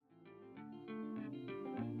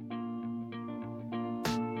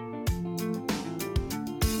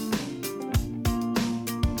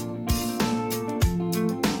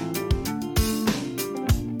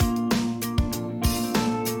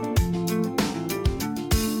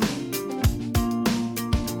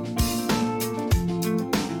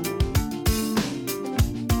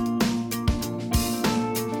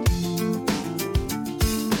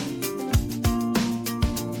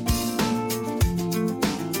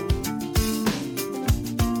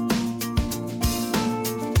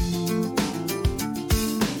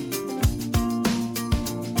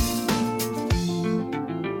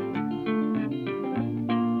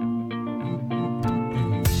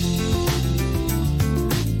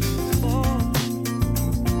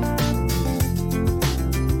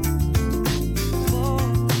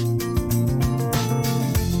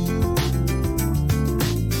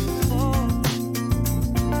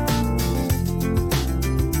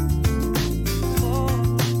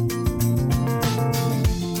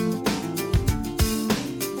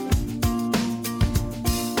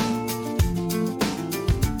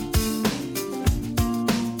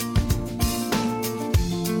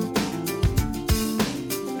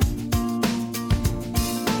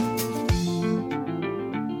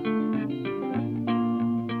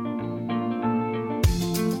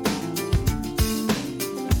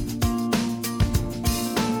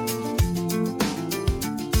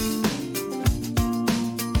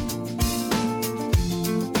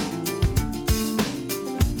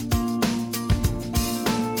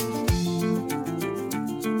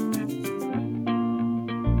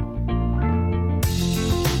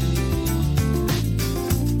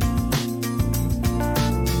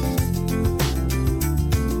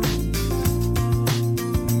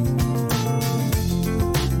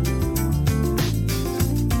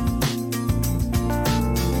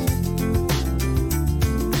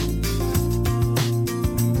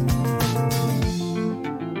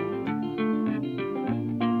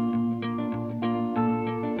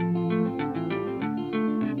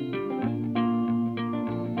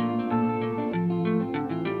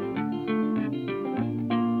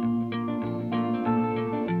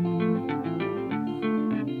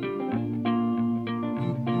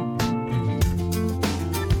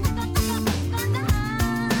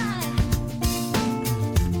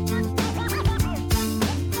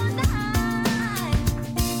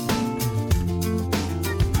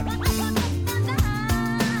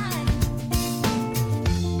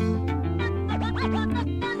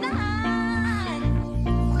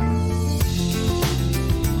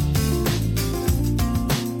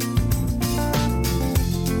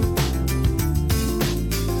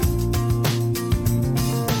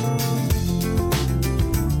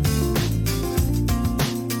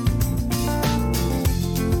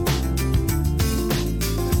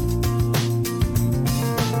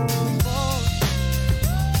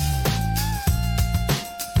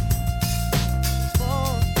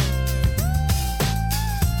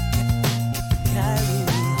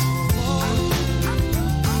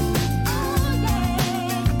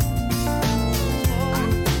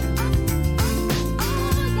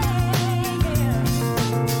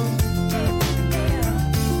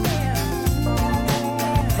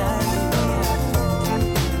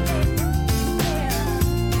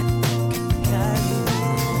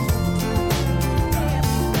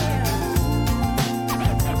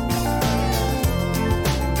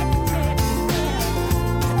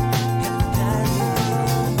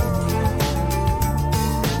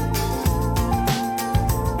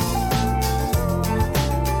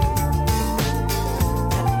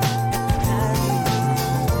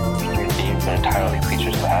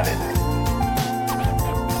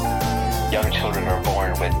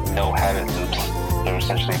no habit loops. They're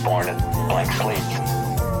essentially born as blank slates.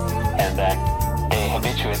 And then they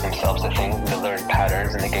habituate themselves to things, and they learn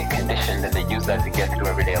patterns, and they get conditioned, and they use that to get through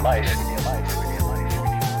everyday life.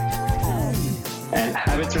 And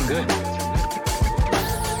habits are good.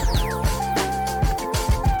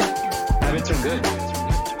 Habits are good.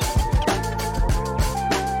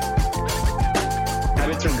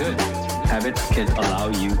 Habits are good. Habits can allow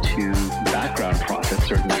you to background process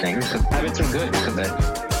certain things. So habits are good so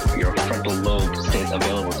that your frontal lobe stays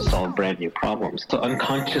available to solve brand new problems. So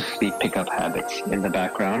unconsciously pick up habits in the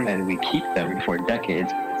background, and we keep them for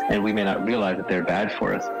decades, and we may not realize that they're bad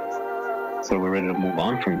for us. So we're ready to move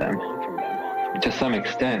on from them. To some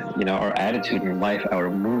extent, our attitude in life, our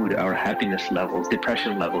mood, our happiness levels,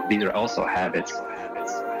 depression levels, these are also habits.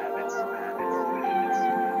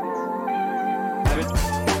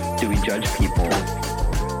 Do we judge people?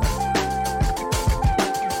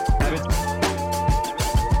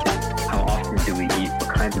 How often do we eat? What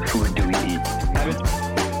kinds of food do we eat?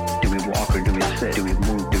 Do we walk or do we sit? Do we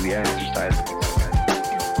move? Do we exercise?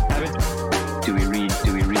 Do we read?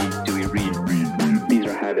 Do we read? Do we read? These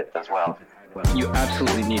are habits as well. You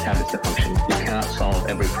absolutely need habits to function. You cannot solve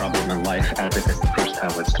every problem in life as if it's the first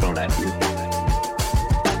time it's thrown at you.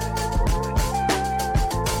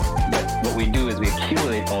 But what we do is we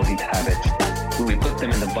accumulate all these habits. We put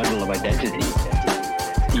them in the bundle of identity,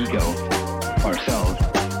 ego, ourselves,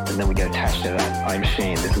 and then we get attached to that. I'm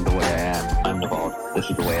Shane, this is the way I am. I'm Paul, this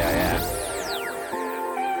is the way I am.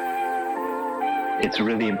 It's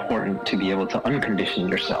really important to be able to uncondition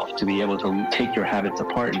yourself, to be able to take your habits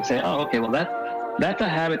apart and say, oh, okay, well, that's a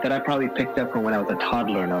habit that I probably picked up from when I was a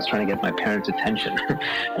toddler and I was trying to get my parents' attention.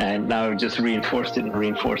 And now I've just reinforced it and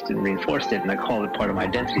reinforced it and reinforced it, and I call it part of my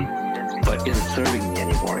identity. But is it serving me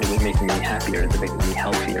anymore? Is it making me happier? Is it making me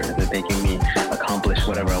healthier? Is it making me accomplish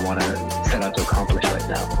whatever I want to set out to accomplish right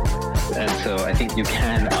now? And so I think you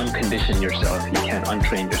can uncondition yourself. You can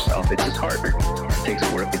untrain yourself. It's just harder. It takes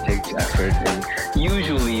work. It takes effort. And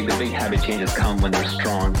usually the big habit changes come when there's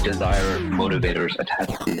strong desire motivators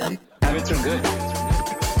attached to them. Habits are good.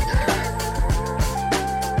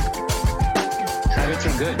 Habits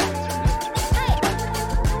are good.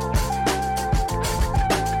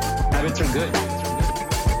 Habits are good.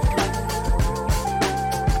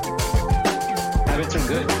 Habits are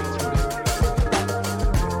good.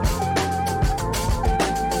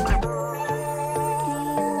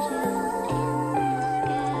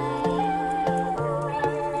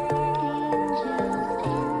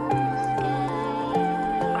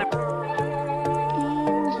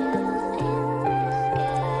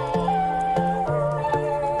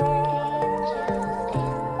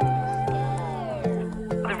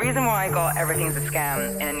 Everything's a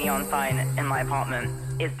scam in a neon sign in my apartment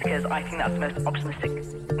is because I think that's the most optimistic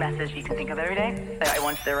message you can think of every day. So I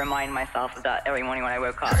wanted to remind myself of that every morning when I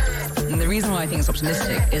woke up. And the reason why I think it's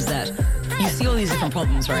optimistic is that you see all these different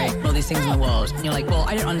problems, right? All these things in the world. And you're like, well,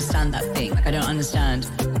 I don't understand that thing. I don't understand.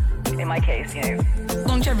 In my case,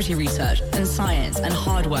 longevity research and science and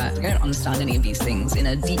hard work. I don't understand any of these things in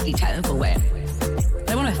a deeply technical way.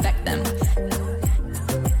 I want to affect them.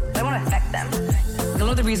 A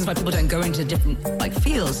lot of the reasons why people don't go into different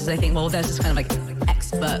fields is they think, well, there's this kind of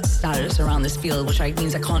expert status around this field, which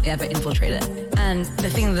means I can't ever infiltrate it. And the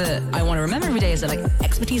thing that I want to remember every day is that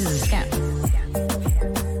expertise is a scam.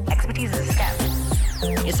 Expertise is a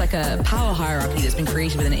scam. It's like a power hierarchy that's been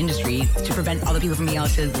created within an industry to prevent other people from being able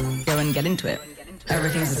to go and get into it.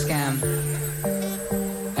 Everything's a scam.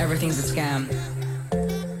 Everything's a scam.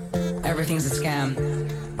 Everything's a scam.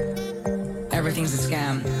 Everything's a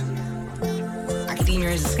scam. Academia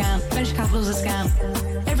is a scam, venture capital is a scam,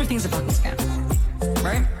 everything's a fucking scam,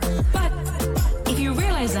 right? But if you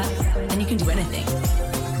realize that, then you can do anything.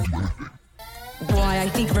 Why I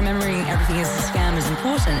think remembering everything is a scam is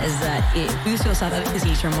important is that it boosts your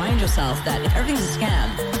self-efficacy to remind yourself that if everything's a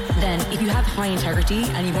scam, then if you have high integrity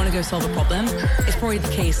and you want to go solve a problem, it's probably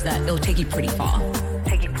the case that it'll take you pretty far.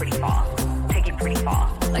 Take you pretty far. Take you pretty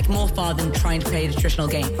far. More far than trying to play the traditional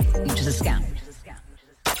game, which is a scam.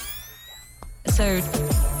 So,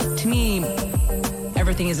 to me,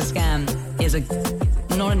 everything is a scam is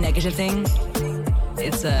not a negative thing.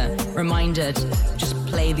 It's a reminder to just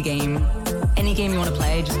play the game. Any game you want to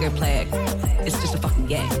play, just go play it. It's just a fucking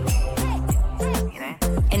game.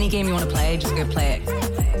 Any game you want to play, just go play it.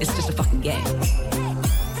 It's just a fucking game.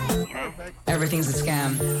 Everything's a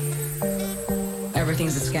scam.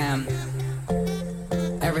 Everything's a scam.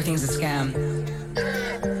 Everything's a scam.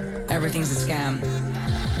 Everything's a scam.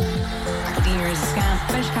 Academia is a scam,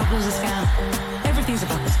 venture capital is a scam, everything's a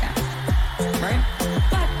fucking scam, right?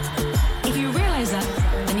 But if you realize that,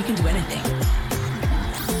 then you can do anything.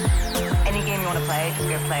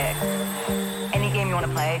 play it. Any game you want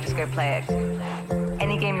to play, just go play it.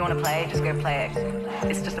 Any game you want to play, just go play it.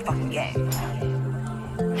 It's just a fucking game.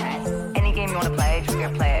 Any game you want to play, just go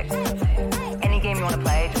play it. Any game you want to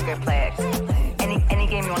play, just go play it. Any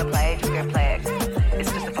game you want to play, just go play it.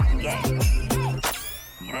 It's just a fucking game.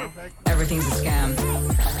 You know? Everything's a scam.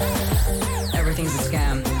 Everything's a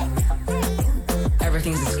scam.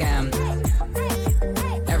 Everything's a scam.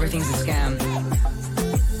 Everything's a scam.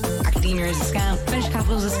 Academia is a scam. Venture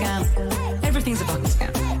capital is a scam. Everything's a fucking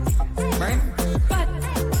scam. Right? But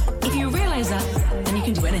if you realize that, then you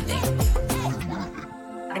can do anything.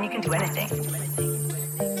 Then you can do anything.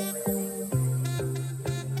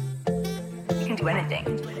 You can do anything.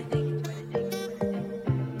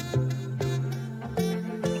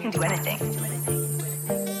 You can do anything.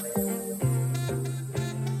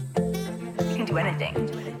 You can do anything.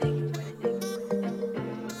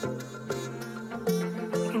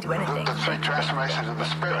 You can do anything. The three transformations of the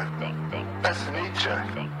spirit. That's Nietzsche.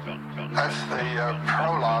 That's the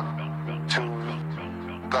prologue to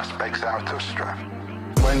Thus Spake Zarathustra.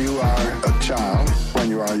 When you are a child, when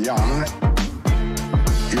you are young,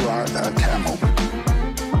 you are a camel.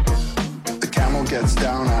 The camel gets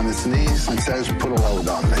down on its knees and says, put a load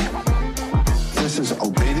on me. This is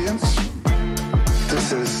obedience.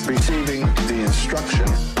 This is receiving the instruction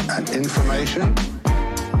and information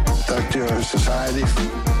that your society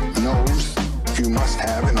knows you must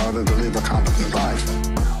have in order to live a competent life.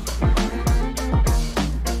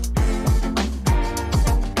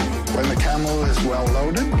 When the camel is well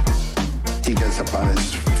loaded, he gets up on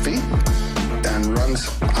his feet and runs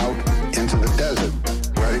out into the desert,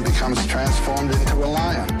 where he becomes transformed into a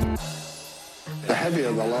lion. The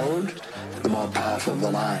heavier the load, the more powerful the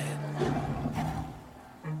lion.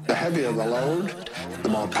 The heavier the load, the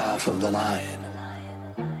more powerful the lion.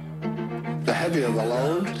 The heavier the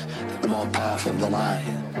load, the more powerful the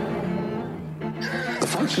lion. The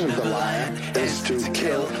function of the lion is to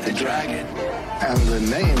kill the dragon. And the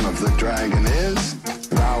name of the dragon is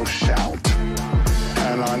Thou Shalt.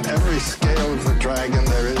 And on every scale of the dragon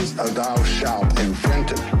there is a Thou Shalt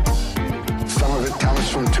imprinted. Some of it comes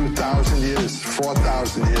from 2,000 years,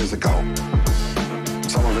 4,000 years ago.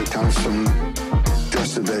 Some of it comes from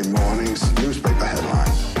yesterday morning's newspaper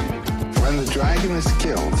headline. When the dragon is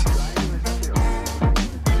killed,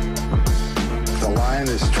 the lion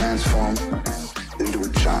is transformed into a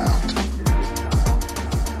child.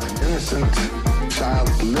 An innocent child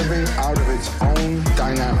living out of its own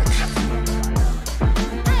dynamic.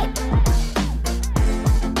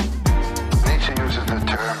 Nietzsche uses the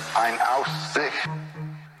term ein aus sich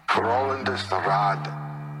rollendes Rad,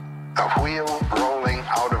 a wheel rolling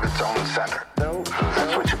out of its own center.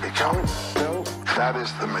 That's what you become. That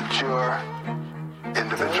is the mature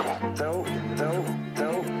individual.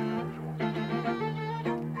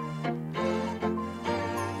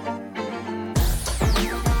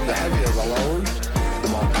 The heavier the load, the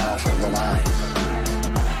more powerful the lion.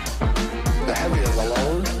 The heavier the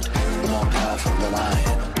load, the more powerful the lion.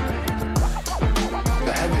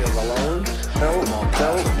 The heavier the load, the more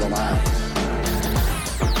powerful the lion.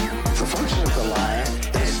 The function of the lion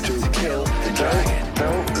is to kill the dragon.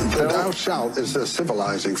 The Thou Shalt is a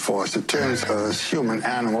civilizing force. It turns a human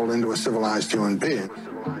animal into a civilized human being.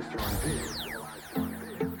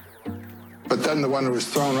 But then the one who is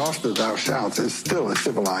thrown off the Thou Shalt is still a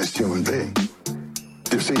civilized human being.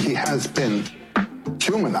 You see, he has been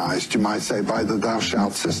humanized, you might say, by the Thou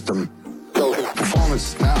Shalt system. So his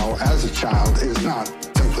performance now as a child is not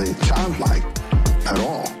simply childlike at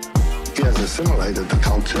all. He has assimilated the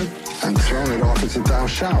culture and thrown it off as a Thou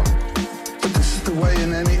Shalt. But this is the way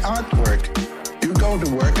in any artwork. You go to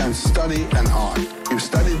work and study an art. You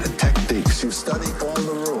study the techniques. You study all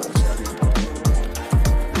the rules.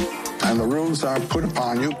 And the rules are put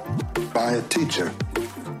upon you by a teacher.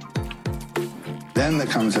 Then there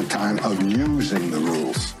comes a time of using the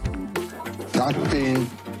rules, not being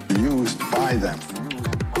used by them.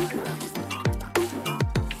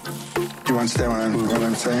 Do you understand what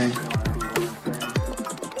I'm saying?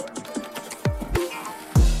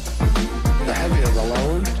 The heavier the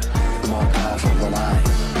load, the more powerful the lion.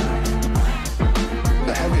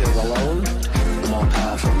 The heavier the load, the more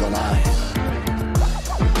powerful the lion.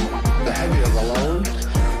 The heavier the load,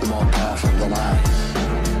 the more powerful the lion.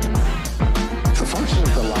 The function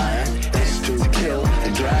of the lion is to kill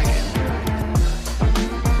the dragon.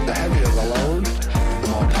 The heavier the load, the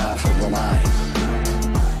more powerful the lion.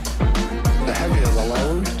 The heavier the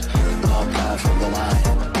load, the more powerful the lion.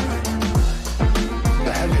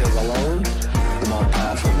 The heavier the load, the more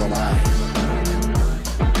powerful the lion.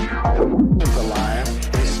 The function of the lion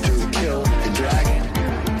is to kill the dragon.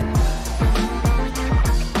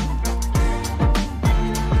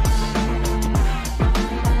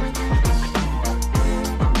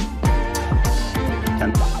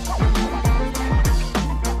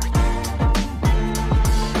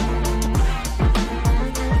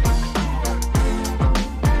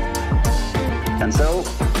 And so,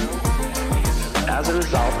 as a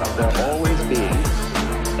result of there always being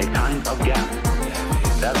a kind of gap,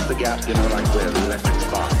 that's the gap, you know, like where the electric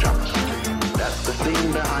spark jumps. That's the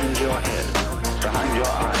thing behind your head, behind your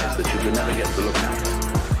eyes, that you can never get to look at.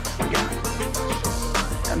 A gap.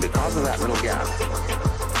 And because of that little gap,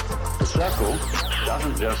 the circle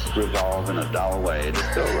doesn't just revolve in a dull way,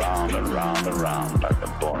 just go round and round and round like a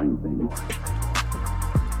boring thing.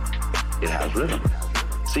 It has rhythm.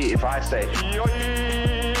 See, if I say,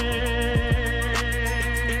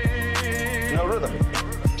 no rhythm.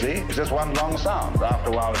 See, it's just one long sound.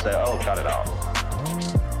 After a while we say, oh, cut it out.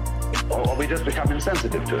 Or we just become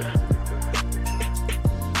insensitive to it.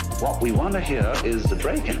 What we want to hear is the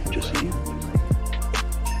break in it, you see.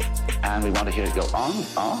 And we want to hear it go on,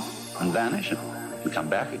 off, and vanish, and come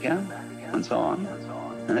back again, and so on.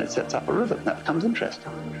 And it sets up a rhythm. That becomes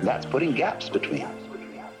interesting. That's putting gaps between.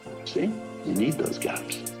 See? You need those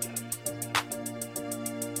gaps.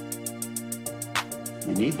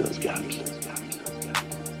 You need those gaps.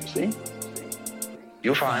 See?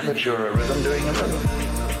 You find that you're a rhythm doing a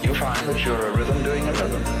rhythm. You find that you're a rhythm doing a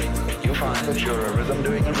rhythm. You find that you're a rhythm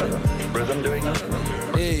doing a rhythm. Rhythm doing a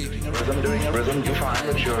rhythm. Hey. Rhythm doing a rhythm. You find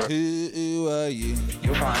that you're Who are you?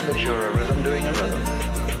 You find that you're a rhythm doing a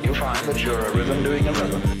rhythm. You find that you're a rhythm doing a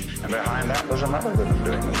rhythm. And behind that there's another rhythm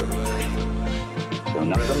doing a rhythm. So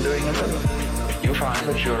now rhythm doing a rhythm. You find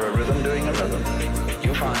that you're a rhythm doing a rhythm.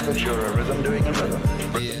 You find that you're a rhythm doing a rhythm.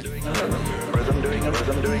 Rhythm doing a rhythm. Rhythm doing a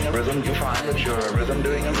rhythm doing a rhythm. You find that you're a rhythm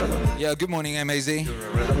doing a rhythm. Yeah, good morning, MAZ. You're a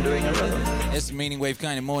rhythm doing a rhythm. It's a Meaningwave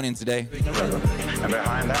kind of morning today. And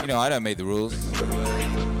behind that, You know, I don't make the rules.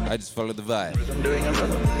 I just follow the vibe. rhythm doing a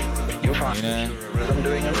rhythm. You find You know? that you're a rhythm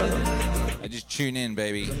doing a rhythm. I just tune in,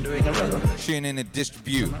 baby. Doing a rhythm. Tune in and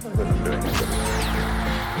distribute. Rhythm doing a rhythm.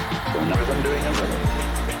 So now rhythm doing a rhythm.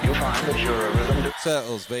 You find that you're a rhythm doing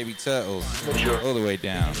Turtles, baby, turtles. Sure. All the way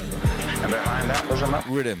down. and behind that was another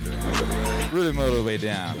Rhythm. Rhythm all the way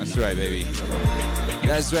down. That's right, baby.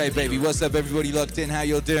 That's right, baby. What's up, everybody locked in? How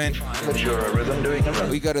y'all doing? But you're a rhythm doing a rhythm.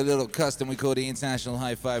 We got a little custom we call the International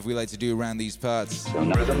High Five we like to do around these parts.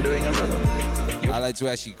 Rhythm doing a rhythm. I like to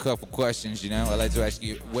ask you a couple questions, you know. I like to ask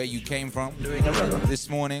you where you came from Doing a rhythm. this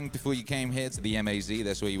morning before you came here to the MAZ.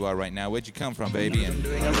 That's where you are right now. Where'd you come from, baby? And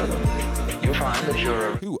Doing a rhythm. You find that you're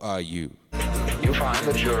a who are you? You find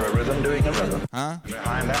that you're a rhythm doing a rhythm. Huh?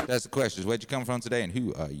 Behind that, That's the question. Where'd you come from today and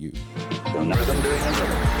who are you? rhythm doing a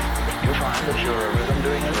rhythm. You find that you're a rhythm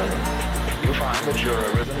doing a rhythm. You find that you're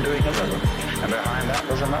a rhythm doing a rhythm. And behind that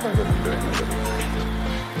was another rhythm doing a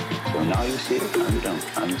rhythm. So now you see it, now you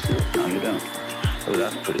don't. Now you see it, now you don't. Oh,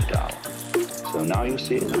 that's pretty dull. So now you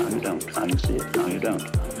see it, now you don't. Now you see it, now you don't.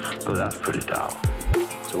 Oh, that's pretty dull.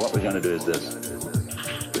 So what we're going to do is this.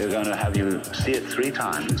 We're going to have you see it 3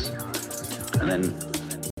 times, and then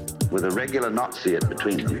with a regular not see it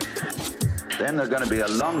between them. Then there's going to be a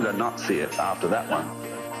longer not see it after that one.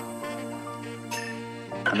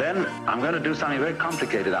 And then I'm going to do something very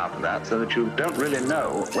complicated after that so that you don't really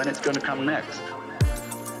know when it's going to come next.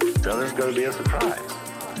 So there's going to be a surprise.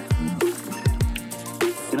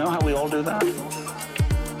 You know how we all do that?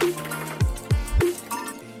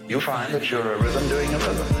 You find that you're a rhythm doing a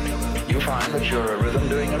rhythm. You find that you're a rhythm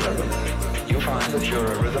doing a rhythm. You find that you're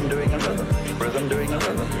a rhythm doing a rhythm. Rhythm doing a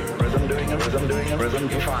rhythm. Rhythm doing a rhythm doing a rhythm.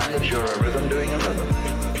 You find that you're a rhythm doing a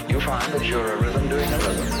rhythm. You find that you're a rhythm doing a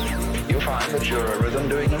rhythm. You find that you're a rhythm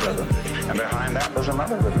doing a rhythm. And behind that there's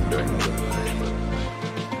another rhythm doing a rhythm.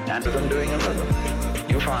 And rhythm doing a rhythm.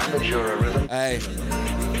 You find that you're a rhythm. Hey,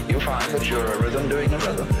 You find that you're a rhythm doing a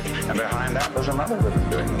rhythm. And behind that there's another rhythm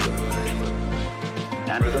doing a rhythm.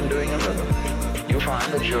 And rhythm doing a rhythm. You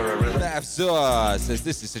find that you're a rhythm Bafzor says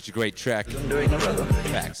this is such a great track. doing a rhythm.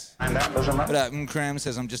 Facts. And that was another. What up, Cram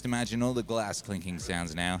says I'm just imagining all the glass clinking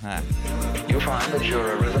sounds now. Huh? You find that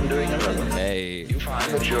you're a rhythm doing a rhythm. Hey, You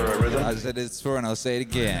find that you're a rhythm. I said it's for and I'll say it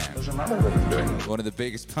again. There's another rhythm doing it. One of the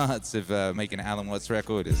biggest parts of making an Alan Watts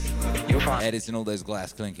record is You find editing all those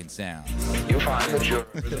glass clinking sounds. You find that you're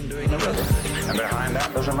a rhythm doing a rhythm. And behind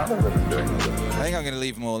that there's another rhythm doing a rhythm. I think I'm going to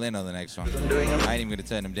leave them all in on the next one. Doing a I ain't even going to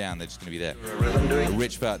turn them down. They're just going to be there. rhythm A doing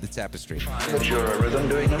rich part of the tapestry. that you're a rhythm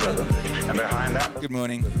doing a rhythm. And behind that Good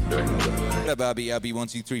morning. doing a rhythm. What up,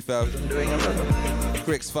 RB1234? Doing a rhythm.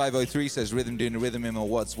 Crix503 says rhythm doing a rhythm in my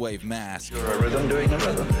Watts Wave mask. You're a rhythm doing a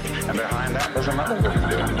rhythm. And behind that there's another rhythm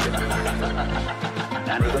doing a rhythm.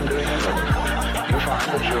 And rhythm doing a rhythm. You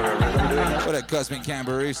find that you're a rhythm doing a rhythm. What up, Cosmic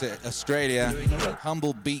Camberoo, Australia?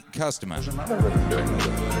 Humble beat customer. Another rhythm doing a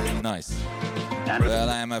rhythm. Nice. Well,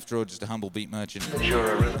 I am, after all, just a humble beat merchant.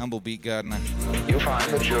 Humble beat gardener. You find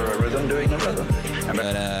that you're a rhythm doing a rhythm.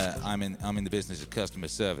 But I'm in the business of customer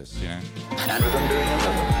service, you know. And rhythm doing a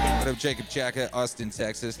rhythm. What up, Jacob Jocko, Austin,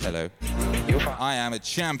 Texas. Hello. I am a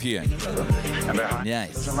champion. And behind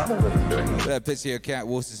nice. there's another rhythm doing a rhythm. Pitsio Cat,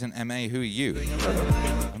 Waterson, MA, who are you?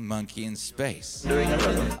 A monkey in space. Doing a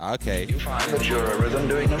rhythm. Okay. You find that you're a rhythm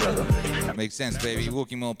doing a rhythm. Makes sense, baby.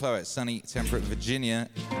 Walking Mall poet, sunny, temperate Virginia.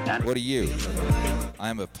 What are you? I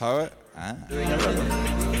am a poet. Ah.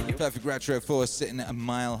 Perfect retro force sitting at a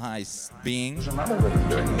mile-high being. There's another rhythm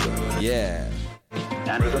doing a rhythm. Yeah.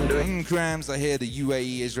 And rhythm doing. Crams, I hear the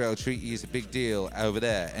UAE-Israel treaty is a big deal over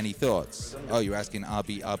there. Any thoughts? Oh, you're asking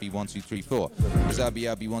RB1234. Does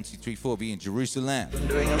RB1234 be in Jerusalem?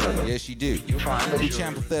 Yes, you do.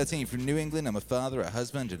 Champion 13 from New England. I'm a father, a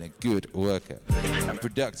husband, and a good worker. A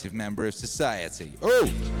productive member of society. Oh!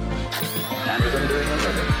 And rhythm doing a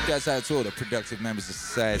rhythm. That's how it's all, the productive members of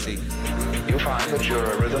society. You find that you're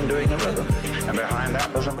a rhythm doing a rhythm. And behind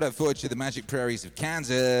that there's What up, forward to the magic prairies of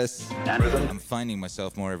Kansas. And rhythm. I'm finding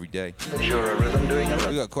myself more every day. You're a rhythm doing a We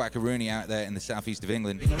rhythm. got Quackaroony out there in the southeast of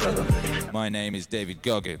England. My name is David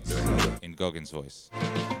Goggins, in Goggins' voice.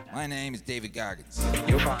 My name is David Goggins.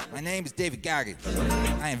 You find My name is David Goggins.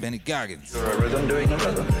 I invented Goggins. you're a rhythm doing a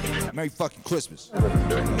rhythm. Merry fucking Christmas. Rhythm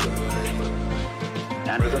doing a rhythm.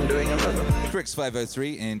 And rhythm doing a rhythm. Cricks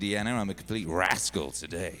 503, Indiana. I'm a complete rascal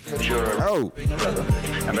today. You're a Oh, doing a rhythm.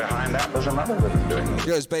 And behind that there's another rhythm doing a rhythm.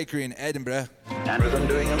 Joe's Bakery in Edinburgh. And rhythm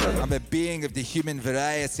doing a rhythm. I'm a being of the human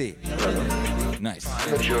variety. Nice.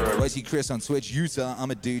 That you're a Where's he, Chris, on Twitch? Utah.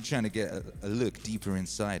 I'm a dude trying to get a look deeper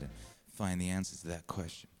inside and find the answers to that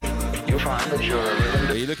question. You find that you're a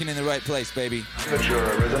rhythm Are you looking in the right place, baby? that you're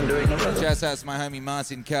a rhythm doing a rhythm. Shouts out to my homie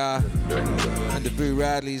Martin Carr and the Boo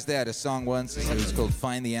Radleys. They had a song once. It was called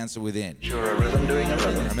Find the Answer Within. You're a rhythm doing a I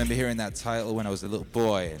rhythm. remember hearing that title when I was a little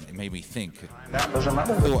boy, and it made me think. That was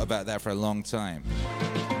another rhythm. Thought about that for a long time.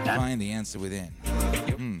 Find the answer within.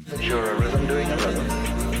 That you're a rhythm doing a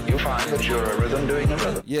rhythm. You find that you're a rhythm doing a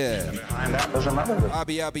rhythm. Yeah. Behind that there's another rhythm.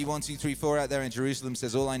 RB1234 out there in Jerusalem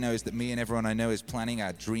says, all I know is that me and everyone I know is planning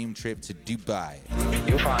our dream trip to Dubai.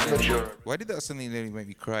 You find that you're Why did that suddenly nearly make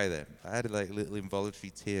me cry then? I had like a little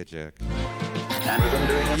involuntary tear jerk. and rhythm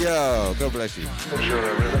doing a Yo, God bless you. that you're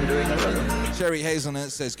a rhythm doing a rhythm. Sherry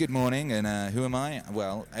Hazelnut says, good morning, and who am I?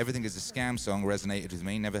 Well, Everything is a Scam song resonated with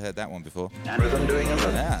me. Never heard that one before. And rhythm doing a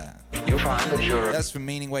rhythm. Yeah. You find that you're a That's from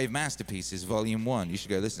Meaningwave Masterpieces, Volume 1. You should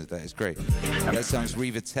go listen to that. It's great. That song's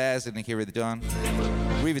Reva Taz and Akira the Dawn.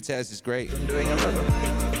 Reva Taz is great. doing a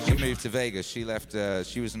rhythm. She moved to Vegas. She left.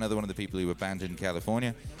 She was another one of the people who were banned in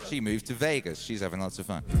California. She moved to Vegas. She's having lots of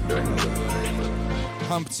fun.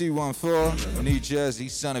 Hump 214, New Jersey,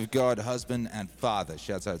 son of God, husband and father.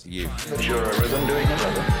 Shouts out to you. That you're a rhythm doing a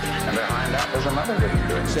rhythm. And behind that there's another rhythm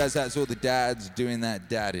doing a Shouts out to all the dads doing that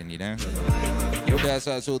dadding, you know? Shouts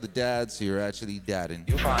out to all the dads who are actually dadding.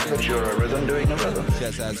 You find that you're a rhythm doing a rhythm.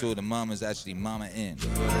 Shouts out to all the mamas actually mama in.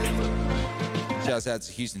 Shouts out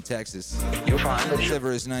to Houston, Texas. You find that you're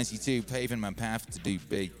Severus 92, paving my path to do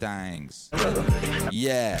big things. a rhythm.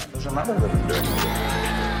 Yeah. There's another rhythm doing a rhythm.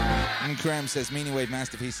 Cram says Meaningwave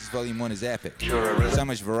Masterpieces Volume 1 is epic. You're a rhythm. So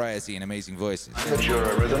much variety and amazing voices. That you're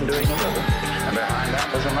a rhythm doing a rhythm. And behind that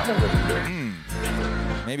there's another rhythm doing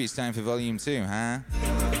Maybe it's time for Volume 2, huh?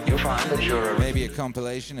 You find that you're a Maybe a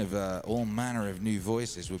compilation of all manner of new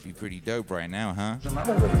voices would be pretty dope right now, huh?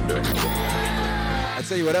 another rhythm doing a rhythm. I'll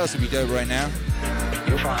tell you what else would be dope right now.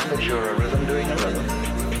 You find that you're a rhythm doing a rhythm.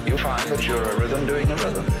 You find that you're a rhythm doing a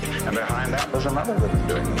rhythm. And behind that there's another rhythm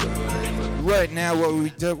doing a rhythm. Right now, what would be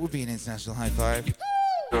dope would be an international high five.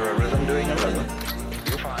 You're a rhythm doing a rhythm.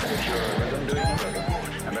 You find that you're a rhythm doing a rhythm.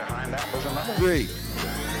 And behind that there's another 3,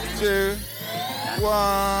 2,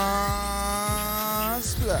 1,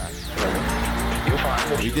 splash. You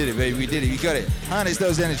find that We did it, baby. We did it. You got it. Harness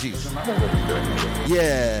those energies. another rhythm doing a rhythm.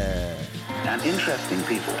 Yeah. And interesting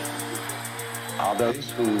people are those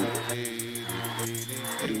who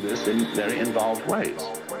do this in very involved ways.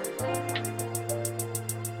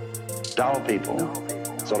 Dull people,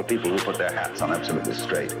 sort of people who put their hats on absolutely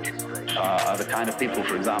straight, are the kind of people,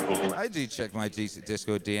 for example, who I do check my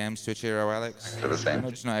Discord DMs, Twitch hero Alex. are the same.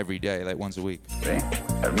 Just not every day, like once a week. They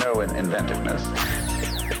have no inventiveness.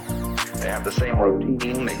 They have the same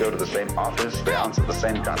routine, they go to the same office, they answer the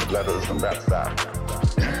same kind of letters, and that's that.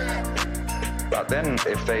 But then,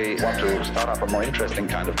 if they want to start up a more interesting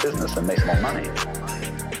kind of business and make more money,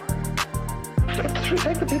 they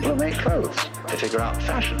take the people who make clothes. They figure out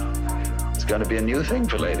fashion. It's going to be a new thing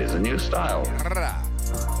for ladies, a new style.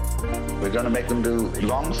 We're going to make them do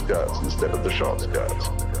long skirts instead of the short skirts.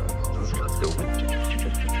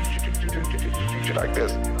 like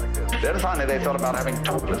this. Then finally they thought about having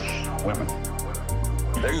topless women.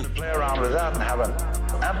 They're going to play around with that and have an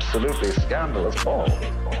absolutely scandalous ball.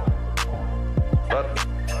 But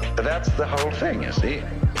that's the whole thing, you see.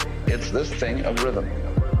 It's this thing of rhythm.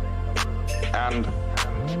 And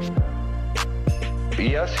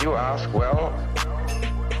yes, you ask, well,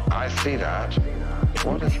 I see that.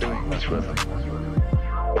 What is doing this rhythm?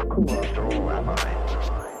 Who after all am I?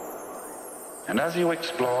 And as you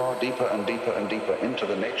explore deeper and deeper and deeper into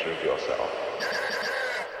the nature of yourself,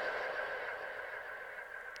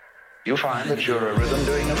 you find that you're a rhythm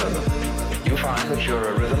doing a rhythm. You find that you're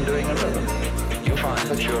a rhythm doing a rhythm. You find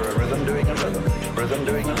that you're a rhythm doing a rhythm. Rhythm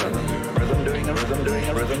doing a rhythm. Rhythm doing a rhythm doing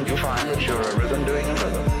a rhythm. You find that you're a rhythm doing a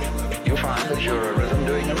rhythm. You find that you're a rhythm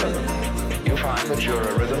doing a rhythm. You find that you're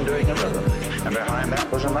a rhythm doing a rhythm. And behind that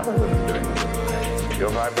was another rhythm doing a rhythm. Your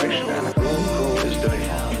vibration and who is doing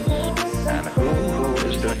all. And who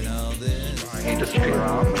is doing all this. He disappeared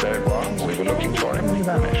around the very block. We were looking for him and he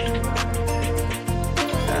vanished.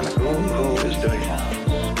 And who is doing all.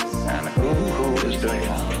 And who is doing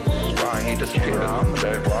all. Why he disappeared around the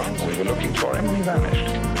very block. We were looking for him and he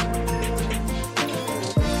vanished.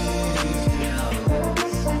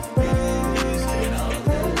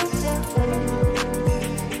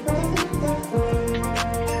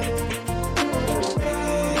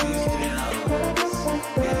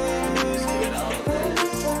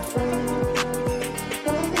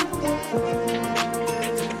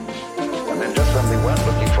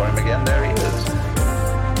 Again, there he is.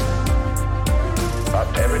 But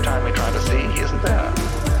every time we try to see, he isn't there.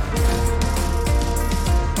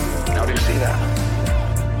 Now do you see that?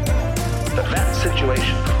 That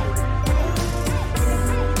situation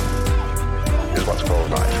is what's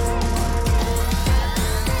called life.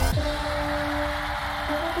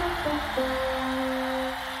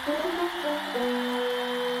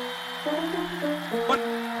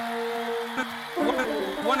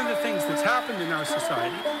 One of the things that's happened in our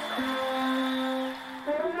society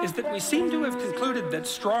is that we seem to have concluded that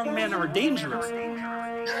strong men are dangerous.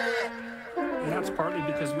 And that's partly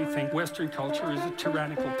because we think Western culture is a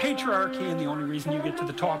tyrannical patriarchy, and the only reason you get to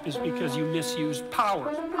the top is because you misused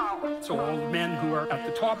power. So all the men who are at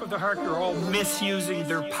the top of the hierarchy are all misusing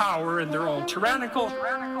their power, and they're all tyrannical.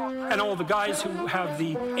 And all the guys who have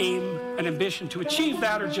the aim and ambition to achieve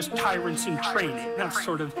that are just tyrants in training. That's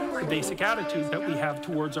sort of the basic attitude that we have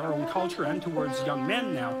towards our own culture and towards young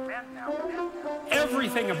men now.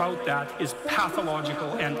 Everything about that is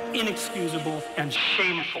pathological and inexcusable and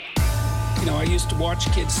shameful. You know, I used to watch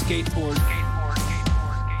kids skateboard.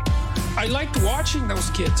 I liked watching those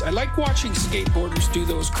kids. I liked watching skateboarders do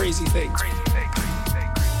those crazy things.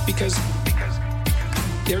 Because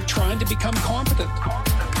they're trying to become competent.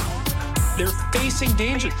 They're facing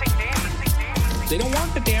danger. They don't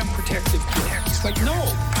want the damn protective gear. It's like, no.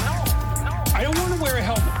 I don't want to wear a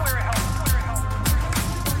helmet.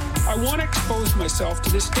 I want to expose myself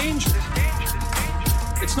to this danger.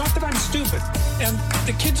 It's not that I'm stupid. And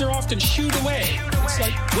the kids are often shooed away. It's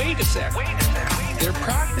like, wait a sec. They're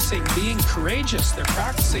practicing being courageous. They're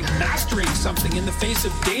practicing mastering something in the face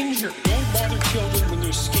of danger. Don't bother children when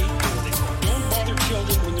they're skateboarding. Don't bother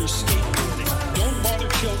children when they're skateboarding. Don't bother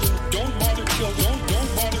children. Don't bother children.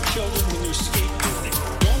 Don't bother children when they're skateboarding.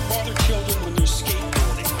 Don't bother children when they're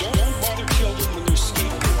skateboarding. Don't bother children when they're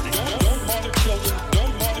skateboarding. Don't bother children.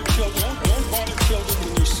 Don't bother children. Don't bother children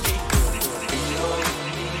when they're skateboarding.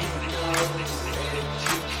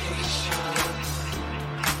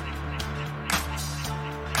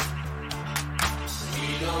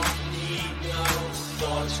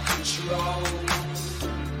 Control.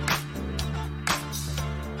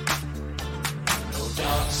 No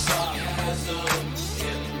dark sarcasm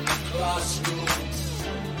in the classroom.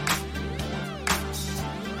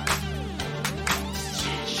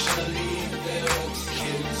 Teacher, leave their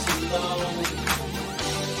kids alone.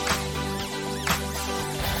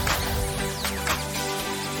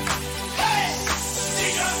 Hey,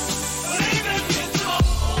 teacher, leave their kids alone.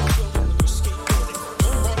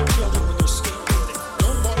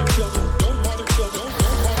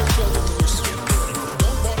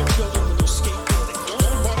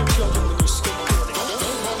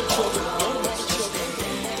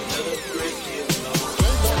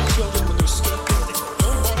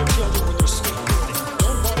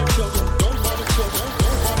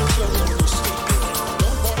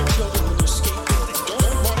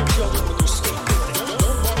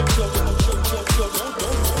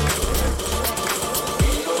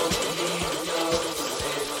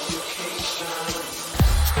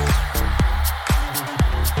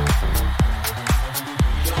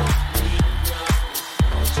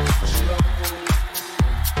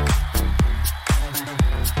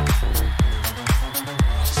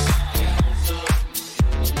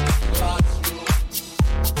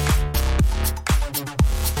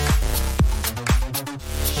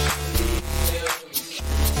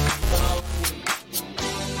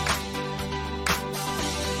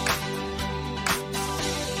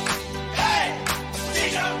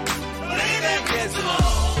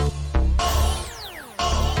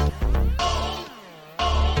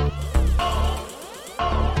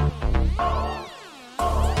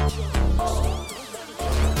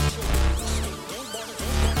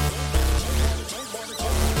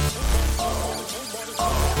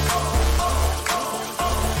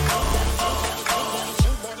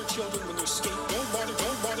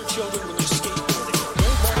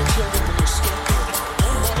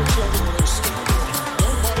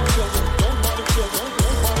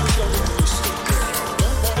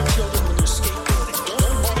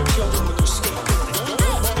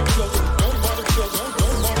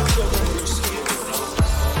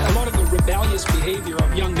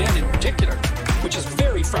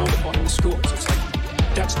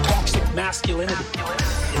 masculinity.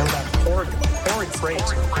 You know, that horrid phrase.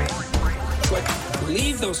 It's like,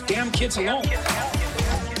 leave those damn kids alone.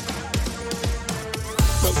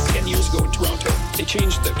 About 10 years ago in Toronto, they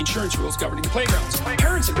changed the insurance rules governing the playgrounds.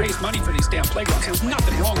 Parents had raised money for these damn playgrounds. There was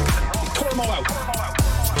nothing wrong with them. They tore them all out.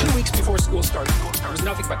 2 weeks before school started, there was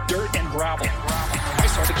nothing but dirt and gravel. I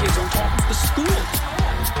saw the kids on top of the school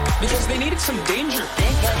because they needed some danger.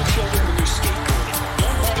 Don't bother children when you're skateboarding.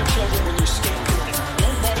 Don't bother children when you're skateboarding.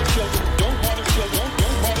 Don't bother children. Don't bother children.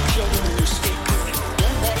 Don't bother children when you're skateboarding.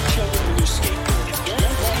 Don't bother children when you're skateboarding.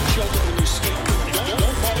 Don't bother children when you're skateboarding.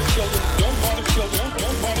 Don't bother children. Don't bother children.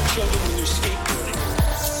 Don't bother children when you're skateboarding.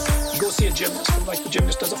 You go see a gymnast, and like the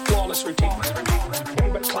gymnast does a flawless routine.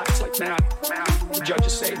 Everybody claps like mad. The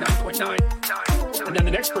judges say 9.9. And then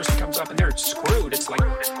the next person comes up and they're screwed. It's like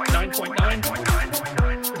 9.9.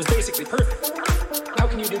 It was basically perfect. How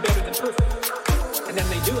can you do better than perfect? And then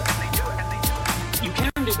they do it. You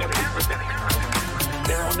can do better than perfect.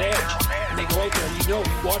 They're on edge. And they go out there and you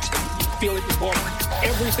watch them, you feel it in your body.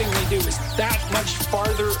 Everything they do is that much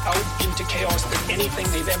farther out into chaos than anything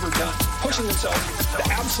they've ever done. Pushing themselves to the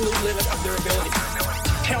absolute limit of their ability.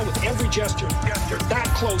 Tell with every gesture they're that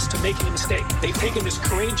close to making a mistake. They've taken this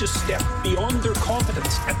courageous step beyond their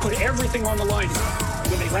competence and put everything on the line.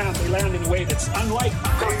 When they land in a way that's unlike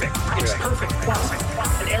perfect. It's perfect plus.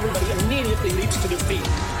 And everybody immediately leaps to their feet.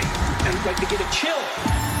 And like they get a chill.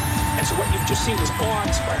 And so what you've just seen is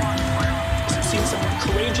awe-inspiring. You've seen someone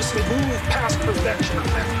courageously move past perfection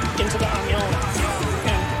into the unknown.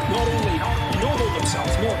 And not only ennoble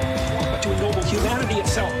themselves more, but to ennoble humanity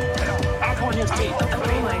itself. Up on your feet.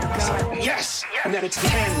 Oh my God. Yes! And then it's the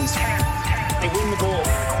tens. They win the goal.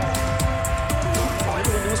 Well,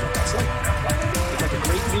 everyone knows what that's like. It's like a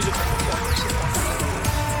great musical performance.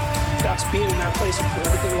 That's being in that place where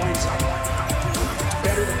everything lines up. It's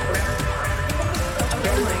better than perfect.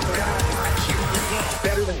 Better than perfect.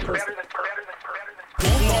 Better than perfect.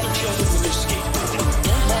 Don't bother children when they're skateboarding.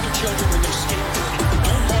 Don't bother children when they're skateboarding.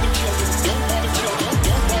 Don't bother children. Don't bother children.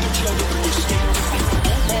 Don't bother children when they're skateboarding.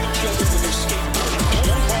 Don't bother children when they're skateboarding.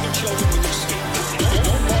 Don't bother children when they're skateboarding.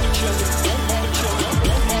 Don't bother children. Don't bother children.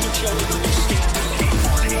 Don't bother children when they're skateboarding.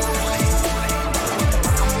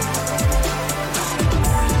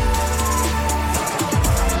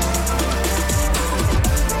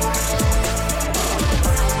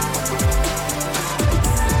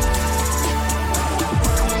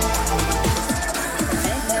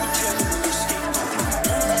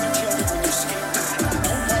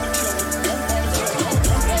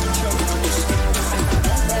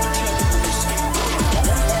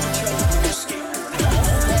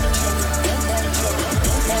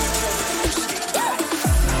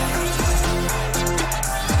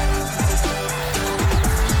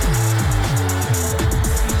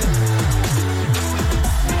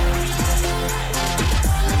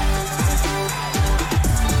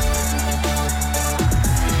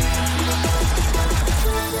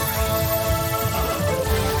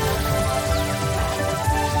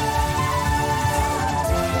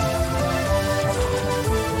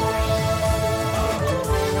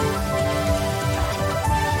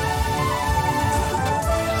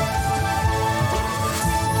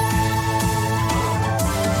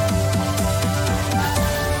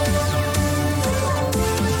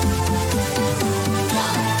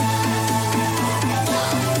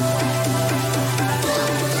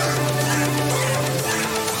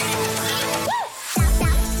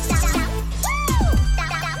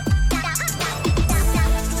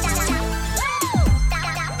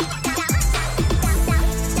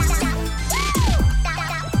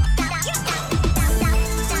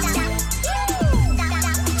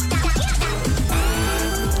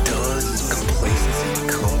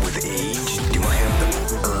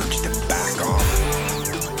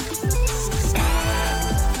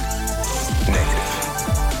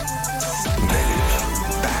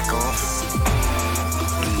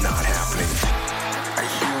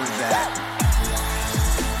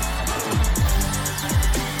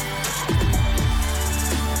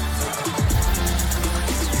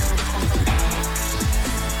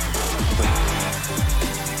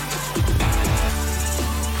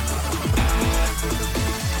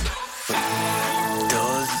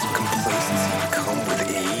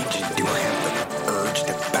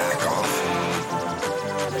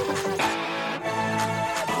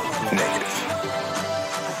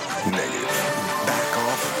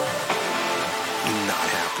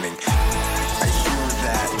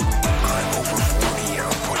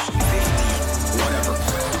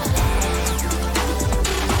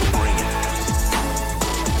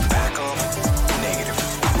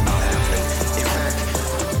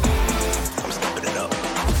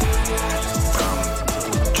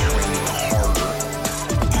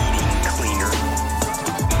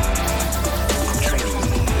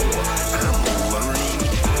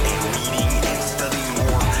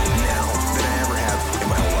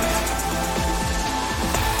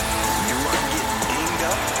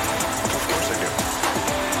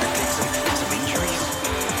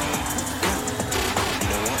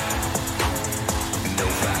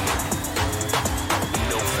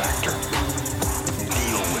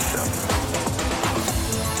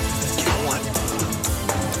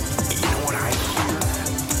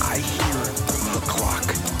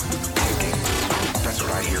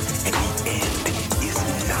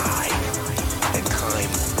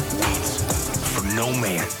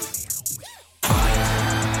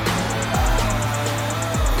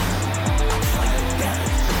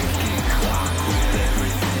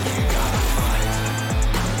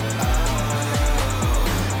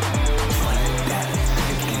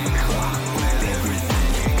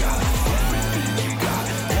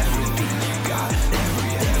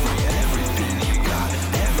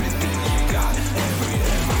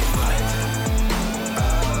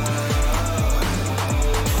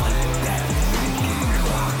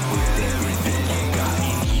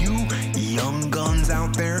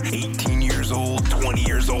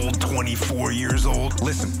 24 years old.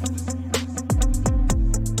 Listen.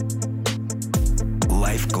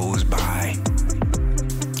 Life goes by,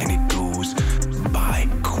 and it goes by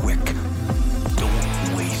quick.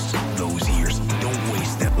 Don't waste those years. Don't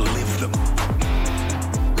waste them. Live them.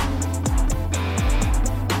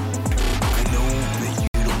 I know that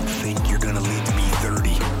you don't think you're gonna live to be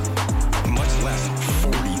 30, much less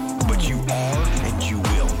 40, but you are and you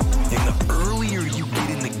will. And the earlier you get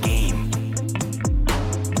in the game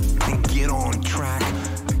and get on track,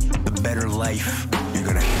 the better life you're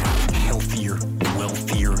gonna have. Healthier,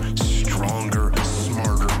 wealthier, stronger,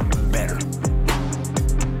 smarter, better.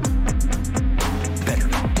 Better.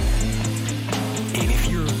 And if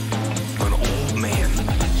you're an old man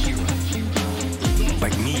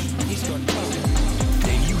like me,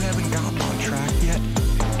 and you haven't gotten on track yet,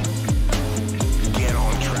 get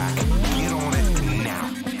on track. Get on it now.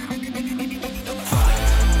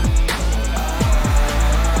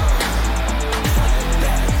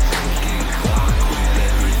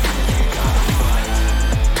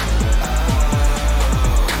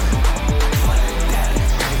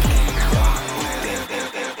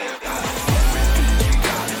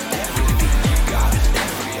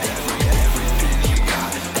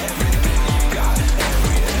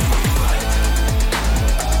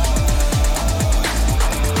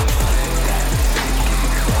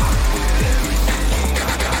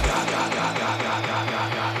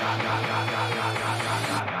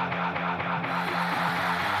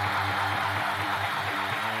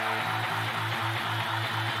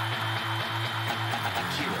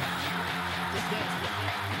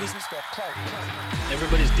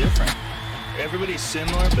 Everybody's different. Everybody's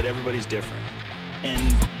similar, but everybody's different.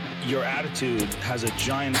 And your attitude has a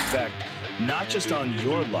giant effect, not just on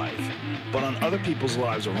your life, but on other people's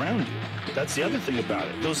lives around you. That's the other thing about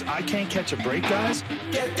it. Those I can't catch a break guys,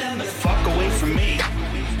 get them the fuck away from me.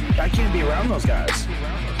 I can't be around those guys.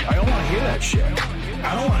 I don't want to hear that shit.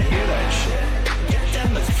 I don't want to hear that shit. Get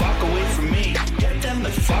them the fuck away from me. Get them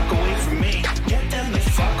the fuck away from me. Get them the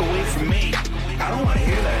fuck away from me. I don't want to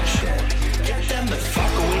hear that shit. Get them the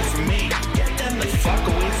fuck away from me. Get them the fuck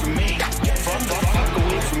away from me. Get fuck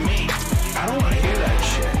away from me. I don't want to hear that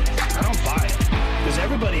shit. I don't buy it. Because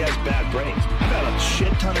everybody has bad breaks. I've had a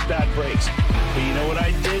shit ton of bad breaks. But you know what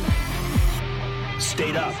I did?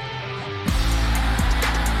 Stayed up.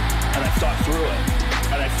 And I thought through it.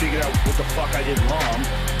 And I figured out what the fuck I did wrong.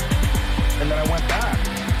 And then I went back.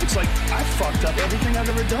 It's like, I fucked up everything I've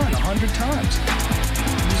ever done 100 times.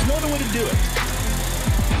 There's no other way to do it.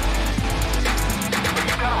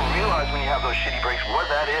 You gotta realize when you have those shitty breaks what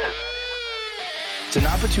that is. It's an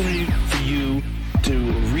opportunity for you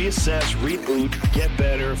to reassess, reboot, get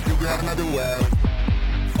better, figure out another way,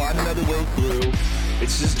 find another way through.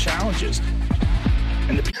 It's just challenges.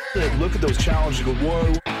 And the people that look at those challenges go,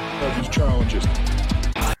 why are these challenges?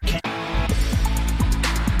 I can't.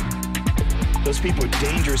 Those people are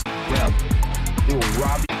dangerous. They will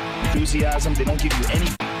rob you of enthusiasm. They don't give you any.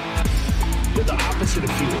 They're the opposite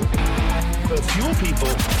of fuel. The fuel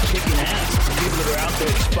people kicking ass. The people that are out there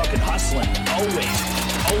just fucking hustling.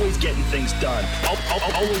 Always getting things done.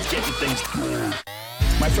 Always getting things done.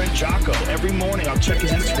 My friend Jocko, every morning I'll check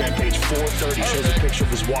his Instagram page, 4:30, shows a picture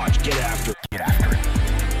of his watch. Get after it. Get after it.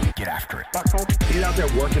 Get after it. He's out there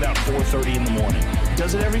working out 4:30 in the morning.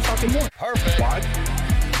 Does it every fucking morning. Perfect. Why?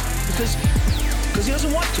 Because he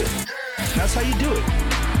doesn't want to. That's how you do it.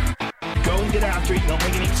 Go and get after it. Don't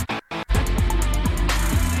make any.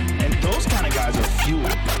 And those kind of guys are fuel.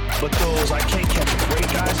 But those I can't catch a break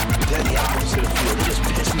guys, they're the opposite of fuel. They're just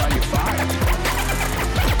pissing on your fire.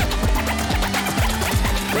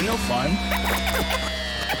 They're no fun.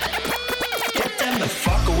 Get them the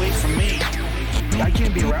fuck away from me. I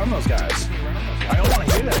can't be around those guys. I don't want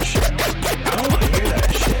to hear that shit. I don't want to hear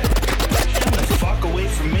that shit. Get them the fuck away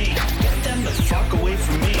from me. Get them the fuck away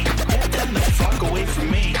from me. Get them the fuck away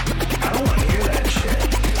from me. I don't want to hear that shit.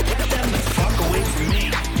 Get them the fuck away from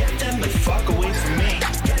me. Get them the fuck away from me.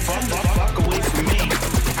 Get the fuck away from me.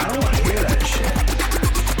 I don't want to hear that shit.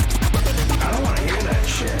 I don't want to hear that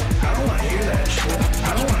shit. I don't want to hear that shit.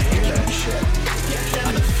 I don't want to hear that shit. Get them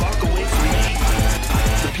the fuck away from me.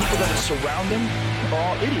 The people that surround them are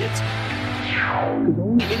all idiots. Because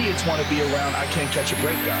only idiots want to be around I can't catch a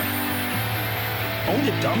break guy.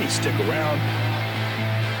 Only the dummies stick around.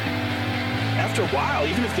 After a while,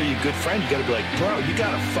 even if they're your good friend, you gotta be like, bro, you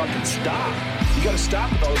gotta fucking stop. You gotta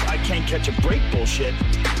stop with all this I can't catch a break bullshit.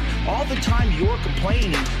 All the time you're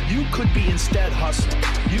complaining, you could be instead hustling.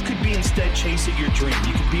 You could be instead chasing your dream.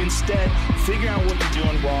 You could be instead figuring out what you're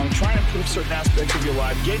doing wrong, trying to improve certain aspects of your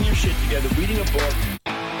life, getting your shit together, reading a book,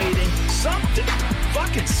 reading something.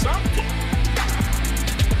 Fucking something.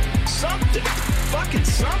 something. Fucking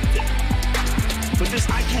something. But this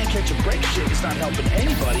I can't catch a break shit is not helping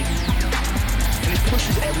anybody. And it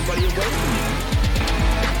pushes everybody away from you.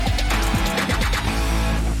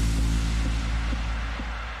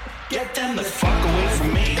 Get them the fuck away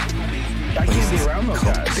from me. I can't be around those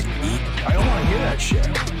guys. I don't want to hear that shit.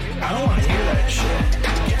 I don't want to hear that shit.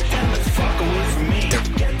 Get them the fuck away from me.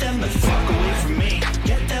 Get them the fuck away from me.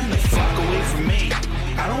 Get them the fuck away from me.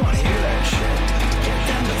 I don't want to hear that shit. Get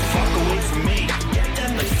them the fuck away from me. Get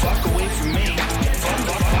them the fuck away from me. Get them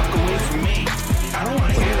the fuck away from me. I don't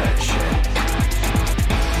want to hear that shit.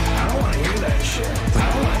 I don't want to hear that shit. I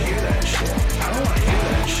don't want to hear that shit. I don't want to hear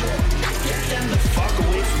that shit. Get them the fuck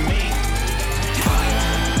away from me.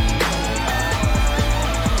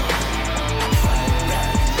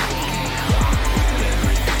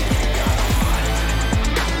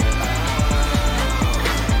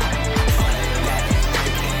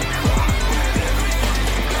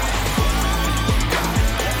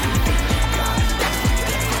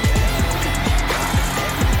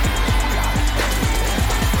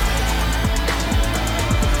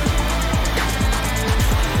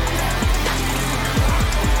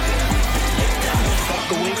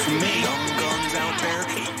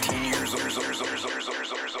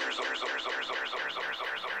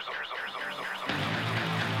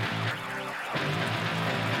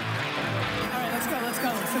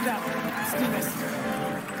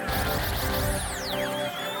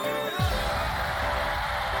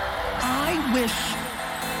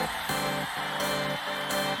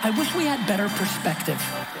 I wish we had better perspective.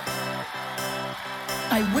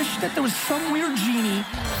 I wish that there was some weird genie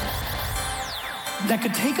that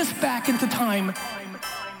could take us back into time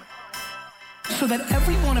so that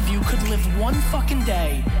every one of you could live one fucking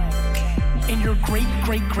day in your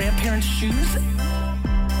great-great-grandparents' shoes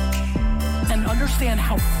and understand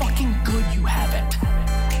how fucking good you have it.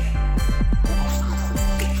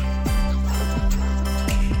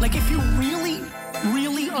 Like if you really,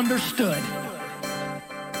 really understood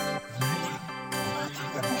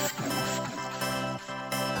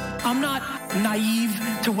I'm not naive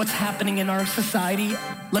to what's happening in our society.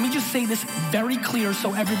 Let me just say this very clear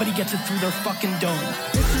so everybody gets it through their fucking dome.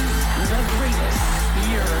 This is the greatest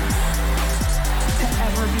year to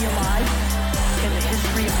ever be alive in the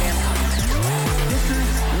history of mankind. This is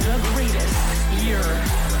the greatest year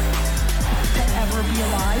to ever be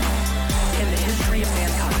alive in the history of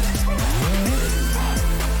mankind.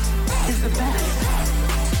 This is the best.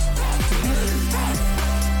 This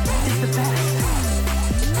is the best.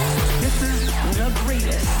 This is the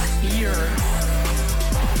greatest year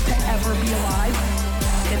to ever be alive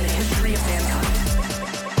in the history of mankind.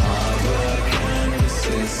 Hard work and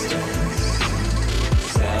persistence,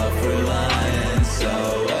 self-reliance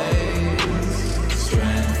always,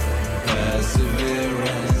 strength,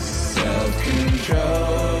 perseverance, self-control.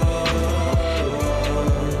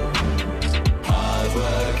 Hard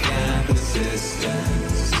work and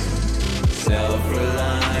persistence,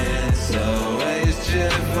 self-reliance always,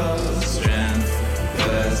 cheerful, strength,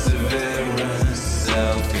 perseverance,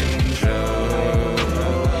 self-control.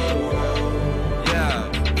 Yeah,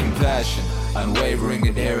 compassion, unwavering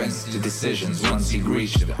adherence to decisions once he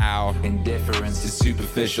reached our indifference to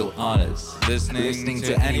superficial honors. Listening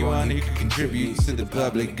to anyone who can contribute to the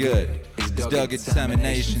public good. His dogged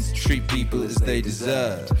determination to treat people as they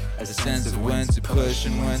deserve. A sense of when to push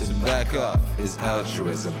and when to back off. His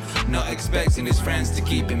altruism, not expecting his friends to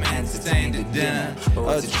keep him entertained at dinner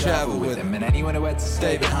or to travel with him. And anyone who had to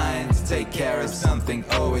stay behind to take care of something,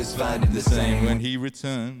 always finding the same when he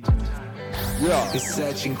returned. His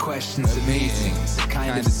searching questions at meetings, a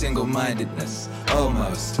kind of single-mindedness,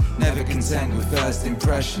 almost never content with first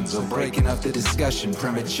impressions or breaking up the discussion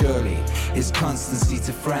prematurely. His constancy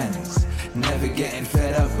to friends, never getting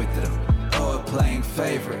fed up with them or playing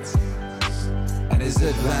favorites, and his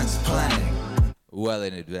advanced planning, well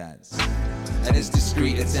in advance, and his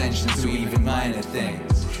discreet attention to even minor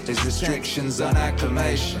things, his restrictions on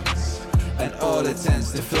acclamations, and all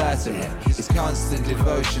attempts to flatter him, his constant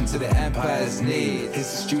devotion to the empire's needs, his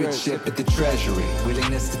stewardship at the treasury,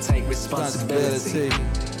 willingness to take responsibility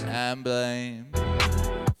and blame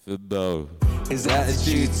for both. His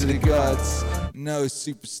attitude to the gods, no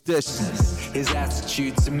superstitions. His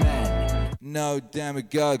attitude to men, no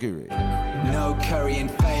demagoguery. No currying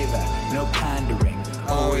favor, no pandering.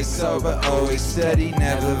 Always sober, always steady,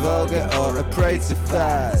 never vulgar or a prey to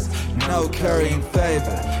fads. No currying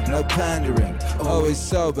favor, no pandering. Always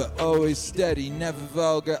sober, always steady, never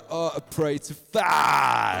vulgar or a prey to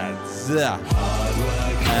fads. Hard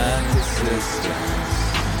work and persistence,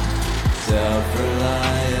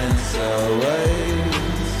 self-reliance always,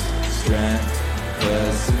 strength,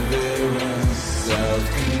 perseverance.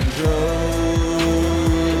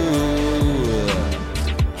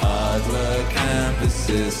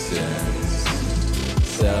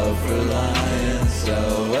 self-reliance,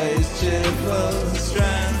 always cheerful,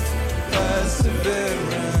 strength,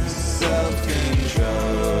 perseverance,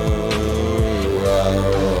 self-control.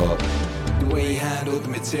 The way he handled the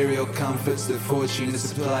material comforts that fortune has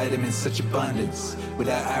supplied him in such abundance,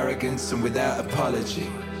 without arrogance and without apology.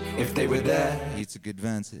 If they were there, he took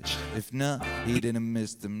advantage. If not, he didn't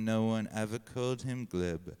miss them. No one ever called him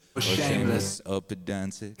glib or shameless or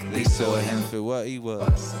pedantic. They saw him for what he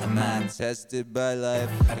was, a man tested by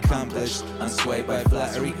life, accomplished, unswayed by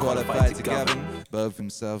flattery, qualified to govern both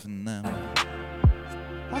himself and them.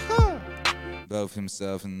 Both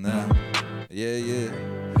himself and them. Yeah.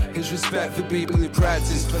 His respect for people who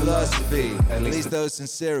practice philosophy, at least those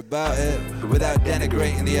sincere about it, but without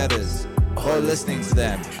denigrating the others or listening to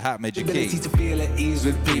them. Hat major key. Ability to feel at ease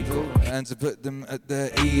with people and to put them at their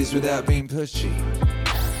ease without being pushy.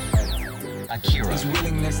 Akira. His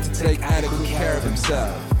willingness to take adequate care of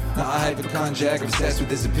himself. Not a hypochondriac obsessed with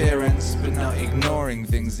his appearance, but not ignoring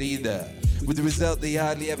things either. With the result that he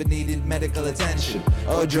hardly ever needed medical attention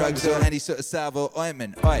or drugs or any sort of salve or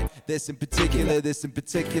ointment. Right, this in particular. Willingness to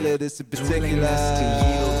yield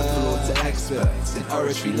the floor to experts in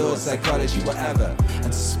oratory, law, psychology, whatever, and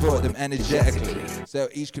to support them energetically so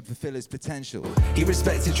each could fulfill his potential. He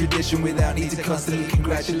respected tradition without need to constantly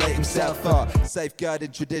congratulate himself for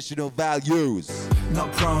safeguarding traditional values.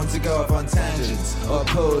 Not prone to go off on tangents or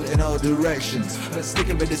pulled in all directions, but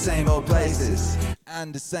sticking with the same old places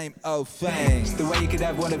and the same old things. The way he could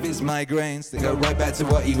have one of his migraines that go right back to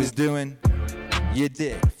what he was doing. You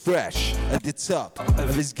did, fresh, at the top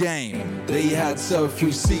of his game. That he had so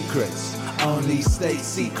few secrets, only state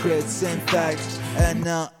secrets, in fact, and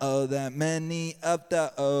not all that many of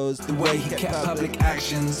those. The way he kept public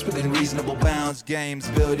actions within reasonable bounds, games,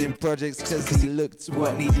 building projects, cause he looked to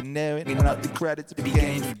what needed knowing, and not the credit to be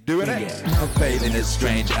gained for doing it. No bathing at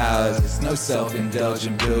strange hours, no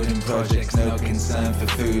self-indulgent building projects, no concern for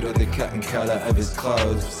food or the cut and color of his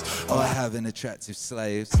clothes, or having attractive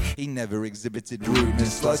slaves. He never exhibited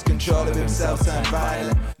rudeness, lost control of himself, turned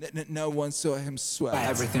violent. No one saw him sweat.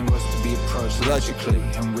 Everything was to be approached logically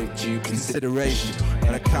and with due consideration,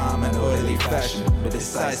 in a calm and orderly fashion, but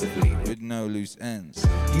decisively, with no loose ends.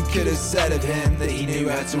 You could have said of him that he knew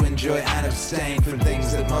how to enjoy and abstain from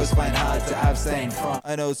things that most find hard to abstain from.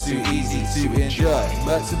 I know too easy to enjoy,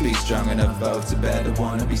 but to be strong enough both to bear the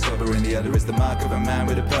one and be sober in the other is the mark of a man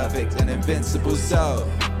with a perfect and invincible soul.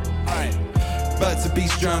 But to be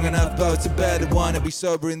strong enough both to bear the one and be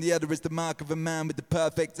sober in the other is the mark of a man with the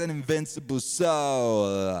perfect and invincible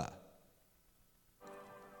soul.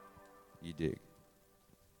 You dig?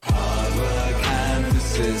 Hard work and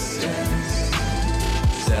persistence,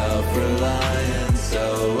 self-reliance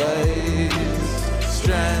always,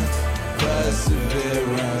 strength,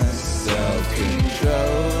 perseverance,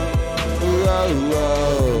 self-control.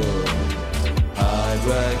 Hard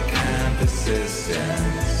work and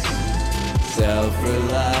persistence,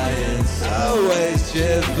 self-reliance, always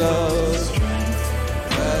cheerful, strength,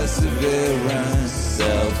 perseverance,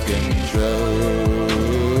 self-control.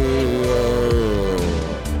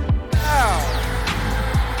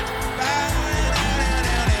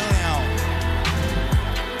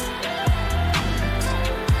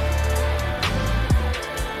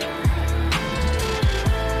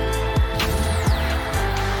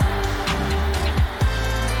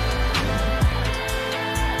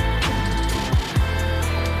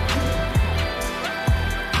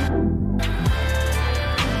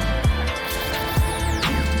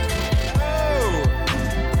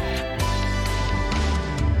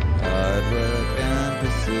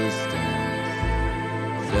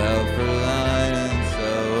 Self-reliance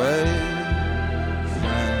always,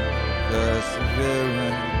 strength,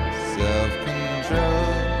 perseverance,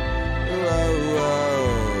 self-control.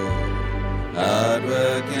 Hard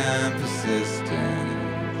work and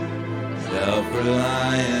persistence,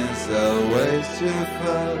 self-reliance always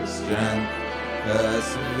cheerful, strength,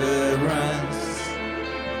 perseverance.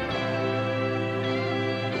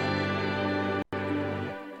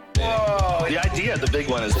 The idea, the big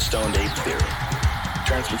one, is the stoned ape theory.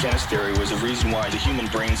 Terence McKenna's theory was the reason why the human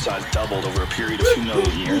brain size doubled over a period of 2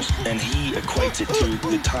 million years, and he equates it to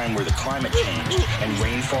the time where the climate changed and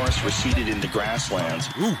rainforests receded into grasslands.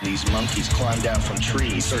 These monkeys climbed down from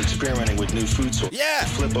trees, started experimenting with new food sources. Yeah!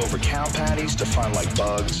 Flip over cow patties to find like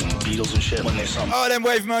bugs and beetles and shit. When they saw them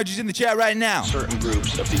wave emojis in the chat right now. Certain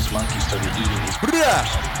groups of these monkeys started eating these.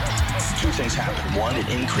 Two things happened. One, it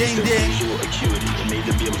increased their visual acuity and made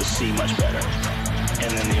them be able to see much better.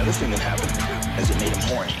 And then the other thing that happened is it made them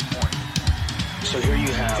horny. So here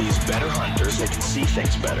you have these better hunters. They can see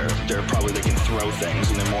things better. They can throw things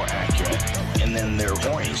and they're more accurate. And then they're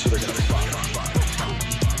horny, so they're gonna fuck.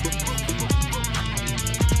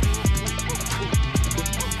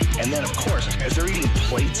 If they're eating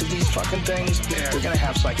plates of these fucking things, they're gonna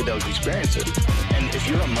have psychedelic experiences. And if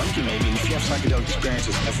you're a monkey, maybe, and if you have psychedelic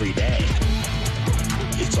experiences every day,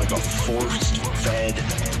 it's like a force-fed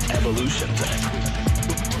evolution thing.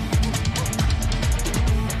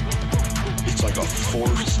 It's like a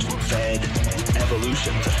force-fed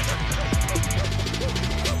evolution thing.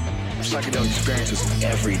 Psychedelic experiences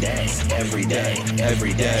every day, every day,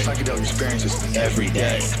 every day. Psychedelic experiences every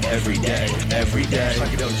day, every day, every day.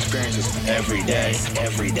 Psychedelic experiences every day,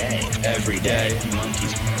 every day, every day.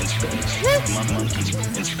 Monkeys in space.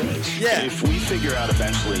 Monkeys in space. Yeah. If we figure out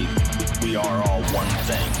eventually we are all one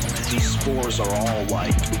thing, these spores are all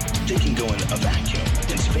like, they can go in a vacuum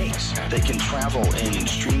in space. They can travel in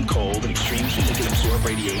extreme cold and extreme heat. They can absorb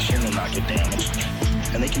radiation and not get damaged.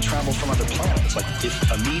 And they can travel from other planets. Like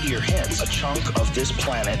if a meteor hits, a chunk of this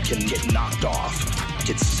planet can get knocked off,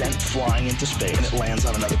 gets sent flying into space, and it lands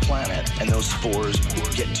on another planet. And those spores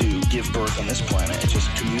get to give birth on this planet and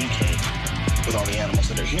just communicate with all the animals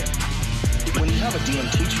that are here. When you have a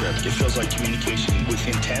DMT trip, it feels like communication with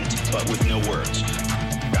intent, but with no words.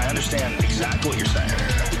 I understand exactly what you're saying,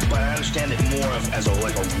 but I understand it more as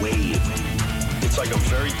like a wave. It's like a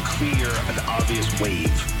very clear and obvious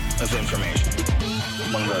wave of information.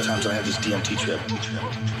 One of the times I had this DMT trip,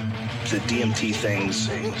 the DMT things,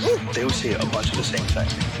 they would say a bunch of the same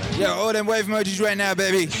thing. Yo, all them wave emojis right now,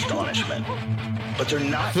 baby. Astonishment. But they're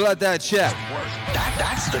not. Flood that check.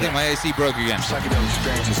 That's the I think my AC broke again. Psychedelic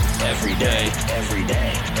experiences every day, every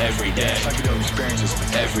day, every day. Psychedelic experiences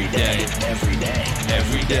every day, every day,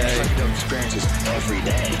 every day. Psychedelic experiences every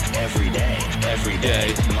day, every day, every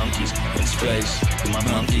day. Monkeys in space.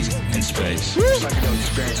 Monkeys in space. Psychedelic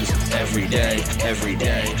experiences every day, every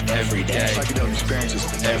day, every day. Psychedelic experiences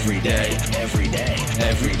every day, every day,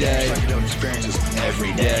 every day. Psychedelic experiences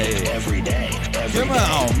every day, every day, every day. Come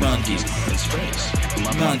on, monkeys in space.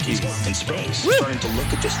 Monkeys in space. They're starting to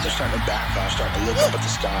look at this. They're starting to back off. Starting to look up at the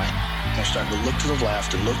sky. They're starting to look to the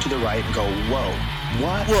left and look to the right and go, whoa,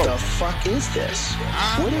 what the fuck is this?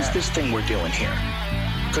 What is this thing we're doing here?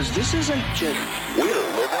 Because this isn't just, we're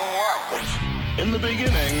living life. In the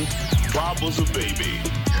beginning, Bob was a baby.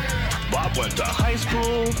 Bob went to high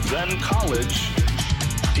school, then college.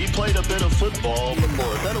 He played a bit of football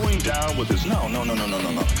before settling down with his... No.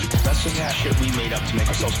 That's just shit we made up to make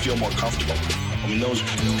ourselves feel more comfortable. I mean, those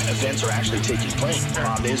events are actually taking place.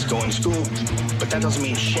 Bob is going to school, but that doesn't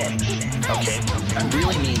mean shit, okay? That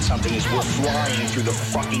really means something is we're flying through the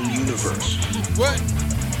fucking universe. What?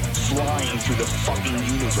 Flying through the fucking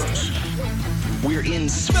universe. We're in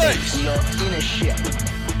space. We are in a ship.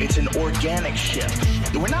 It's an organic ship.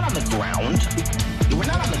 We're not on the ground. We're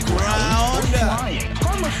not on the ground. We're flying.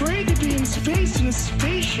 I'm afraid to be in space in a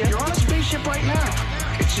spaceship. You're on a spaceship right now.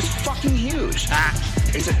 It's just fucking huge.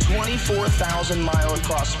 It's a 24,000 mile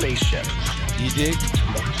across spaceship. You dig?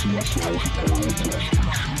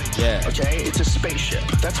 Yeah. Okay, it's a spaceship.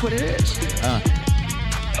 That's what it is.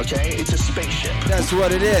 Okay, it's a spaceship. That's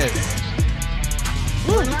what it is.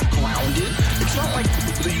 We're not grounded. It's not like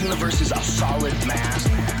the universe is a solid mass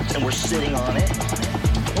and we're sitting on it.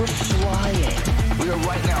 We're flying. We are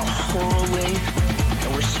right now hurling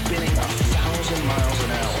and we're spinning 1,000 miles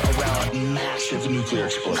an hour around a massive nuclear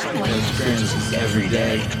explosion. Psychedelic experiences every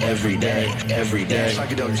day, every day, every day.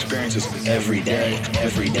 Psychedelic experiences every day,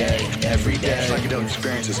 every day, every day. Psychedelic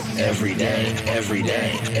experiences every day, every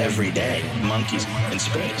day, every day. Monkeys in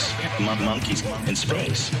space. Monkeys in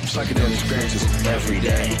space. Psychedelic experiences every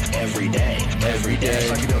day, every day, every day.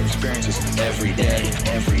 Psychedelic experiences every day,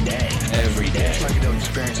 every day, every day. Psychedelic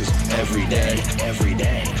experiences every day, every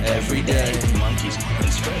day, every day. Monkeys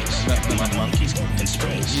in space. Monkeys in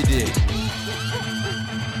space. You did.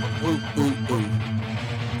 Ooh, ooh, ooh.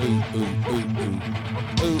 Ooh, ooh, ooh, ooh.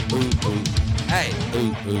 Ooh, ooh, ooh. Hey.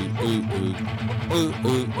 Ooh, ooh, ooh, ooh. Ooh,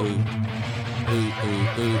 ooh, ooh. Ooh, ooh,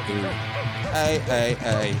 ooh, ooh. Hey, hey,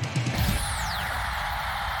 hey.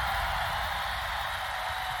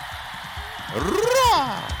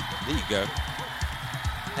 There you go.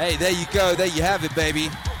 Hey, there you go. There you have it, baby.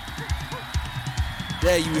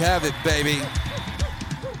 There you have it, baby.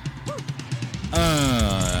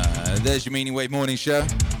 There's your Meaningwave Morning Show.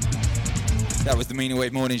 That was the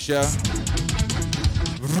Meaningwave Morning Show.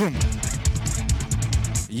 Vroom.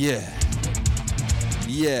 Yeah.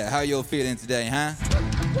 Yeah, how y'all feeling today, huh?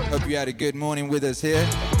 Hope you had a good morning with us here.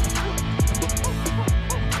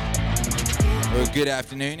 Or good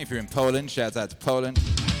afternoon if you're in Poland. Shouts out to Poland.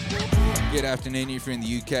 Good afternoon if you're in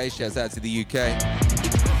the UK. Shouts out to the UK.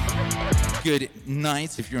 Good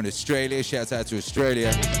night if you're in Australia. Shouts out to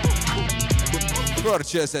Australia.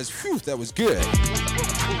 Prodigy says, phew, that was good.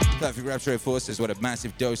 Perfect Rapture Force says, what a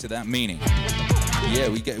massive dose of that meaning. Yeah,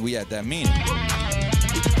 we had that meaning.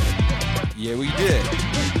 Yeah, we did.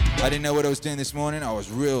 I didn't know what I was doing this morning. I was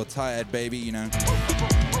real tired, baby, you know.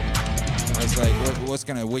 I was like, what's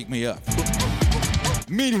gonna wake me up?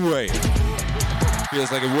 Meaningwave.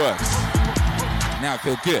 Feels like it works. Now I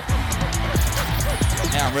feel good.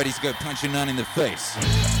 Now I'm ready to go punch a nun in the face.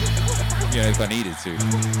 Yeah, if I needed to.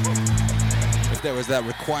 If there was that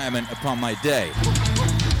requirement upon my day.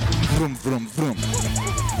 Vroom, vroom, vroom.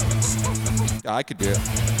 I could do it.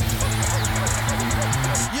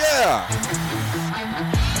 Yeah!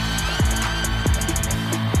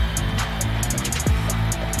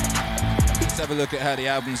 Let's have a look at how the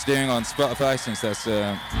album's doing on Spotify, since that's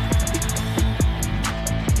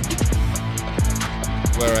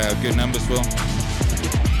where I have good numbers for.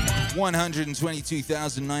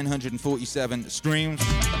 122,947 streams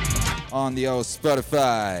on the old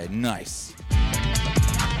Spotify. Nice.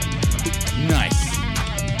 Nice.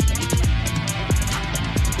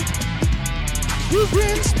 You're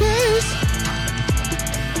in space.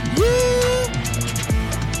 Yeah.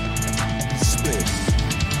 Space.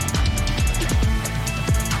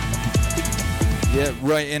 Yeah,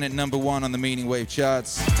 right in at number 1 on the Meaningwave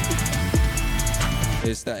charts.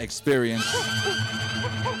 It's that experience.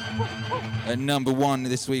 At number 1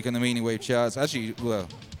 this week on the Meaningwave charts. Actually, well,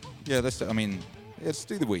 yeah, let's do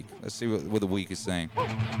the week. Let's see what the week is saying.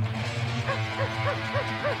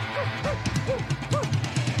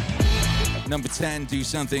 Number 10, Do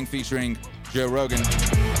Something, featuring Joe Rogan.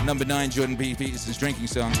 Number 9, Jordan B. Peterson's Drinking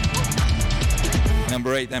Song.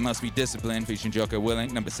 Number 8, There Must Be Discipline, featuring Jocko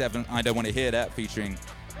Willink. Number 7, I Don't Want to Hear That, featuring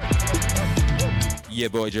yeah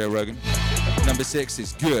boy Joe Rogan. Number 6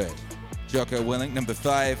 is Good, Jocko Willink. Number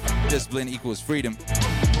 5, Discipline Equals Freedom.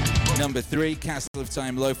 Number 3, Castle of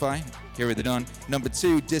Time Lo-Fi, Hear the Dawn. Number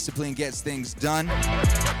 2, Discipline Gets Things Done,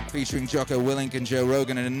 featuring Jocko Willink and Joe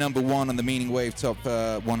Rogan. And number 1 on the Meaningwave Top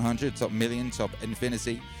 100, Top Million, Top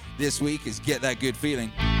Infinity this week is Get That Good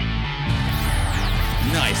Feeling.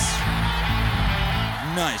 Nice.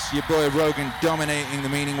 Nice. Your boy Rogan dominating the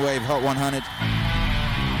Meaningwave Hot 100.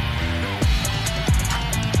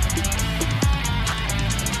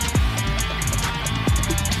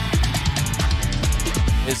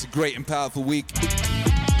 It's a great and powerful week.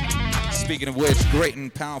 Speaking of which, Great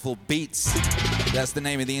and Powerful Beats. That's the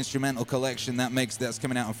name of the instrumental collection that's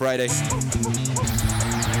coming out on Friday.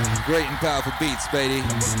 Great and Powerful Beats, baby.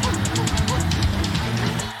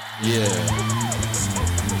 Yeah.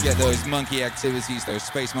 Get those monkey activities, those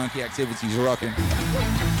space monkey activities rocking.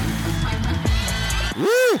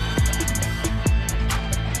 Woo!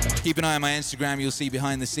 Keep an eye on my Instagram. You'll see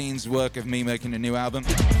behind the scenes work of me making a new album.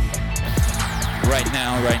 Right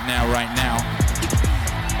now.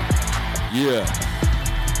 Yeah.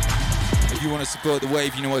 If you want to support the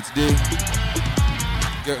wave, you know what to do.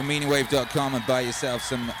 Go to meaningwave.com and buy yourself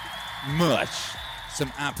some merch.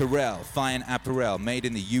 Some apparel, fine apparel, made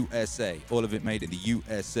in the USA. All of it made in the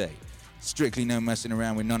USA. Strictly no messing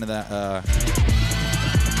around with none of that,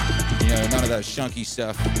 none of that shunky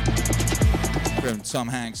stuff from Tom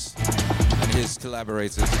Hanks and his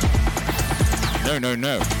collaborators.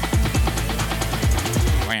 No.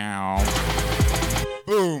 Wow.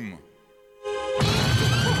 Boom.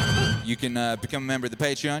 You can become a member of the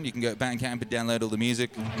Patreon. You can go to Bandcamp and download all the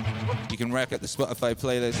music. You can rack up the Spotify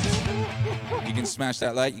playlist. You can smash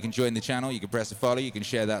that like. You can join the channel. You can press a follow. You can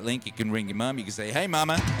share that link. You can ring your mum. You can say, hey,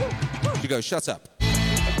 mama. You go, shut up.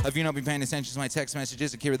 Have you not been paying attention to my text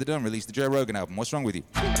messages? Akira the Don released the Joe Rogan album. What's wrong with you?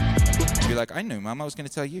 You'd be like, I knew, mum. I was going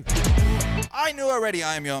to tell you. I knew already.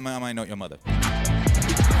 I am your mum. I'm not your mother.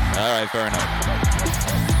 All right, fair enough.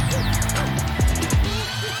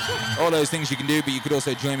 All those things you can do, but you could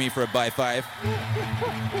also join me for a buy 5.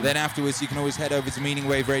 Then afterwards, you can always head over to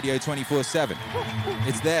Meaningwave Radio 24/7.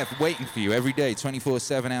 It's there waiting for you every day,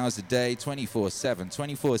 24/7 hours a day,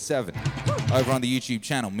 24/7. Over on the YouTube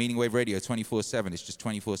channel, Meaningwave Radio 24/7. It's just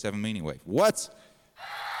 24/7 Meaningwave. What?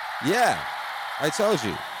 Yeah, I told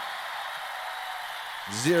you.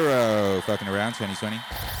 Zero fucking around, 2020.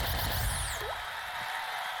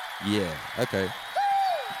 Yeah, okay.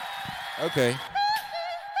 Okay.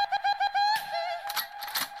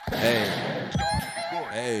 Hey.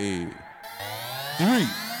 3,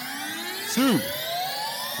 2,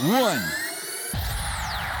 1.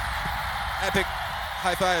 Epic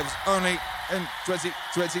high fives only in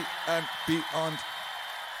 2020 and beyond.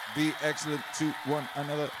 Be excellent to one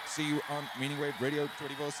another. See you on Meaningwave Radio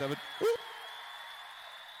 24/7. Woo!